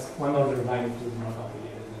 but that's one order of magnitude more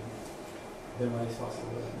complicated than what is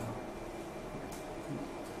possible right now.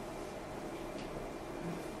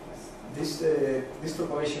 This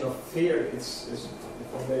propagation of fear is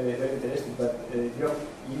very, very interesting, but you are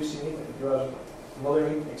using it, you are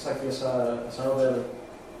modeling exactly as another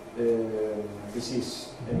disease,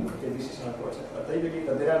 disease and approach. But I believe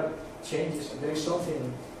that there are changes, there is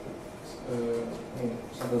something,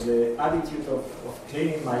 sometimes the attitude of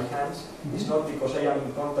cleaning my hands is not because I am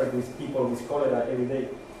in contact with people with cholera every day.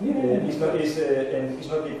 It's not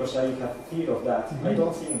because I have fear of that. I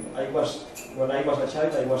don't think when I was a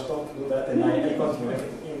child, I was taught to do that, and I continue.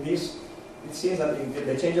 In this, it seems that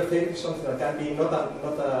the change of faith is something that can be not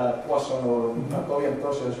a Poisson or Napoleon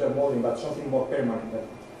process we are modeling, but something more permanent.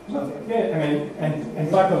 Yeah, I mean,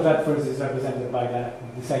 and part of that first is represented by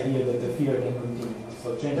this idea that the fear can continue.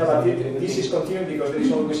 So changes. Yeah, but this is continuing because there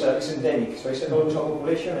is always it's endemic. So it's always a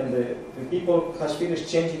population, and the people has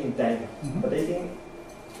fears changing in time. But I think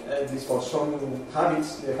at least for some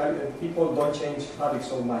habits, people don't change habits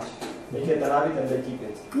so much. They get an habit and they keep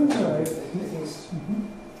it.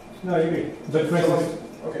 No, I agree. But for instance,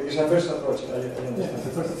 okay, it's a first approach. I understand. Yeah, it's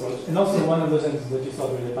the first approach. And also one of those things that you saw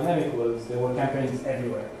during the pandemic was there were campaigns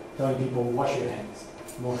everywhere telling people wash your hands,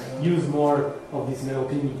 use more of these little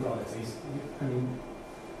cleaning products. I mean,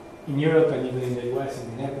 in Europe and even in the US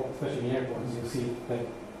and in airports, especially in airports, you see like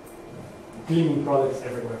cleaning products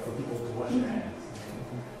everywhere for people to wash their hands.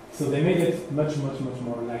 So they made it much more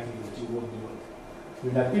likely that you would do it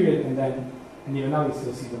during that period, and even now you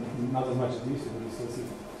still see them, not as much as you used to, but you still see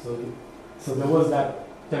them. So there was that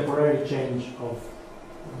temporary change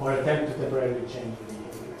or attempt to temporarily change the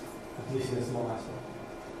behavior, at least in a small aspect.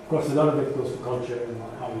 Of course, a lot of it goes to culture and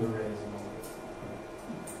how you were raised and all that.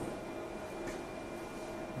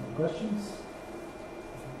 Any questions?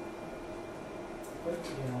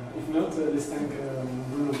 If not, let's thank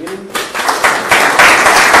Bruno again.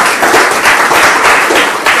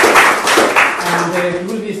 And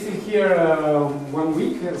he will be still here 1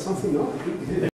 week or something, no?